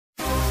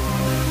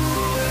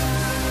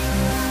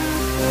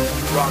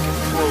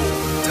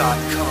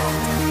rockandroll.com.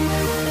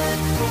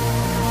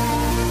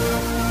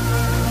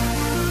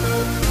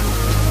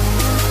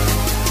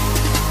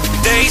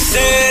 They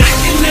said I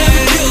can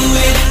never do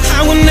it,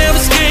 I will never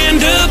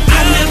stand up,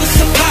 I never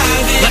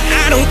survive it. But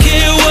I don't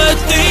care what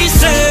they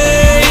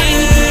say,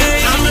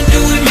 I'ma do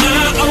it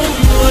my own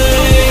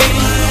way.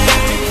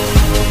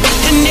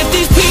 And if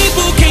these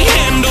people can't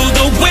handle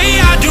the way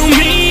I do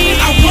me,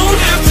 I won't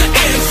have to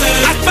answer,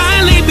 I'll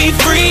finally be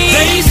free.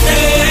 They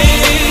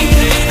say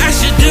I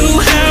should do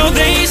how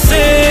they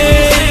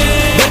say,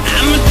 but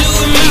I'ma do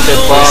it my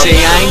own way. Say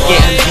I ain't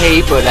getting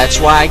paper, that's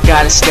why I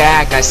got a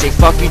stack. I say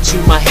fuck you to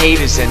my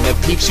haters and the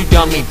peeps who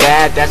done me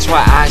bad. That's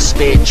why I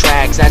spit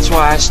tracks, that's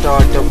why I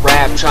start to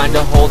rap, trying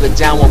to hold it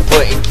down one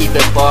foot and keep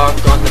it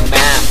barked on the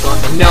map.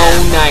 No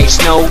knives,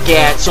 no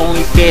gats,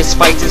 only fists,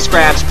 fights and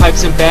scraps,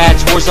 pipes and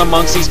bats, wars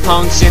amongst these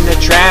punks in the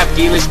trap.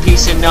 Dealers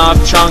piecing off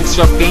chunks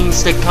for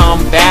fiends to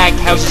come back,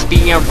 houses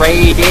being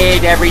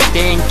raided,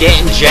 everything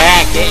getting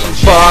jacked.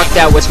 Fuck,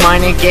 that was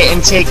mine and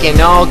getting taken,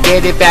 I'll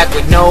get it back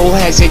with no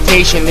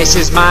hesitation. This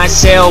is my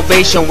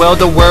salvation, well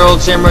the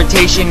world's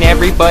imitation.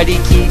 Everybody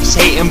keeps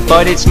hating,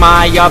 but it's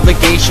my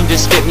obligation to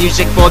spit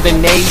music for the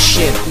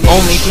nation.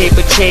 Only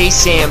paper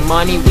chasing,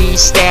 money we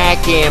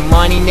stacking,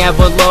 money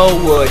never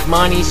lowered,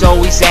 money's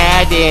always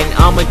adding.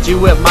 I'ma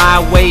do it my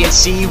way and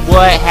see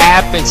what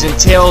happens.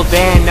 Until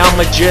then,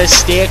 I'ma just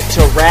stick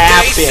to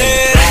rapping. They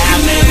said I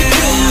can never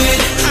do it,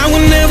 I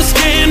will never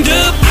stand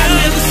up, I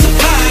never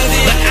survive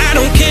it. But I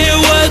don't care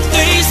what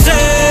they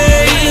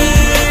say,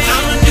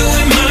 I'ma do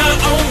it my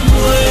own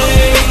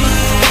way.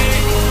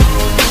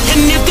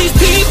 And if these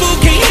people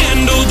can't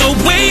handle the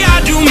way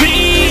I do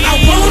me, I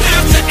won't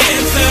have to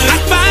answer,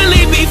 I'll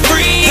finally be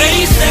free.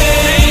 They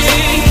say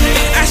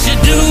I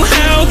should do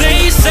how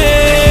they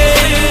say,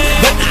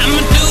 but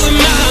I'ma do it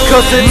my way.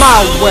 Cause it's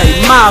my way,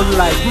 my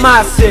life,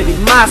 my city,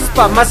 my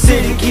spot, my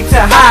city keeps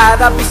it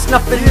hot. I be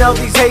snuffing all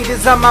these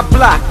haters on my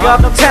block.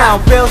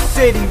 Uptown, Bill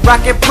City,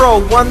 rockin'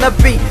 pro on the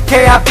beat,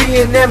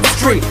 KIB and M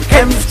Street.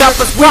 Can you stop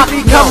us? We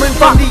be coming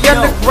from the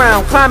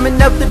underground,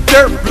 climbing up the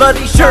dirt,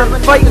 bloody shirt,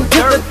 fighting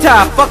to the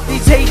top. Fuck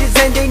these haters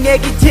and they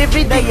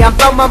negativity. I'm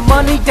about my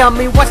money,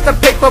 dummy, watch the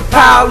paper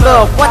pile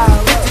up, watch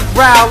these bitches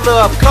growl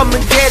up, come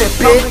and get it,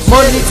 bitch.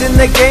 Money's in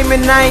the game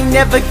and I ain't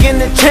never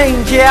gonna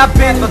change. Yeah, I've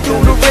been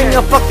through the ring,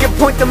 I fucking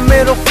point the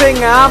middle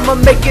finger. I'ma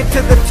make it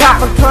to the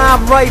top and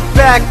climb right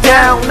back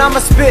down. I'ma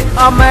spit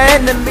on my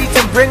enemies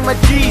and bring my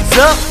G's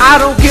up. I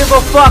don't give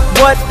a fuck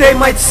what they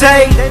might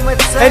say.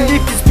 And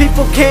if these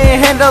people can't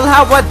handle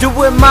how I do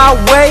it my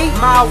way,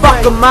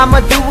 fuck them,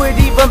 I'ma do it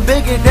even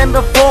bigger than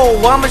before.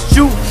 I'ma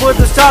shoot for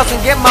the stars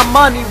and get my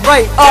money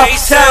right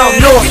uptown,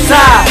 north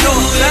side.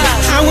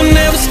 I will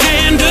never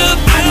stand up,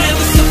 I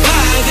never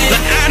survive it.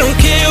 But I don't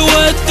care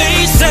what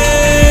they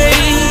say,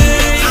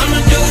 I'ma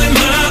do it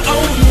my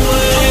own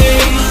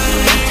way.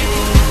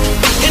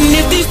 And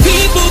if these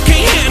people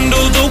can't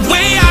handle the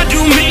way I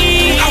do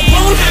me, I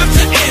won't have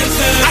to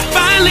answer, I'll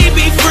finally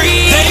be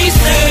free. They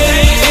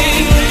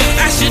say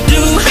I should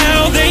do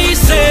how they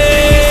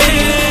say,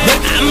 but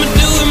I'ma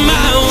do it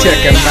my way.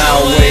 Checking my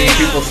way,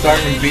 people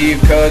starting beef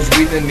cause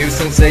we the new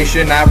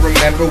sensation. I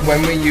remember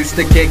when we used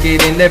to kick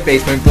it in the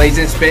basement,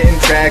 blazing, spitting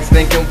tracks,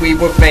 thinking we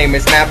were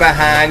famous. Now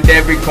behind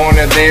every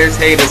corner there's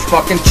haters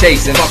fucking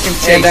chasing.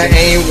 And I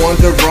ain't one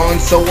to run,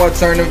 so I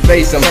turn and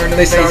face them.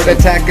 They start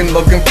attacking,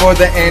 looking for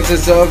the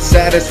answers of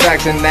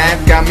satisfaction. That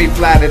got me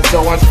flattered,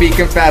 so I'm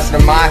speaking faster.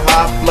 My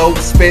hot flow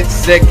spits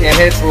sick and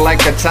hits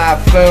like a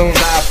typhoon.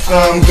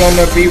 I'm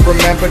gonna be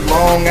remembered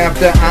long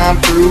after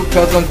I'm through,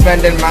 cause I'm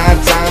spending my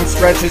time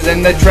stretches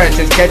in the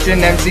trenches, catching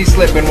MCs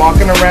slipping,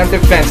 walking around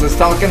defenseless,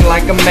 talking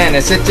like a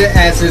menace. Hit your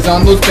asses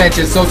on those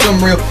benches, so some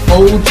real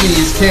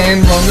OGs can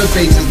run the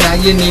bases. Now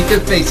you need to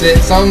face it,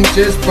 some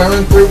just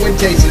burn through and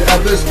taste it,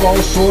 others fall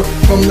short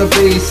from the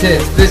base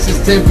hits. This is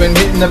Timpin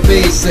hitting the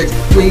basics,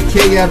 we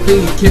KIB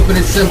keeping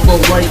it simple,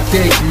 right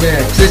cake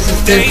mix. This is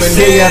Timpin,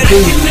 KIB.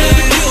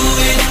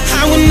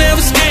 I will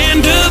never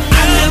stand up,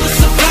 I never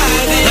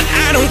survive it. But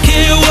I don't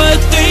care what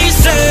they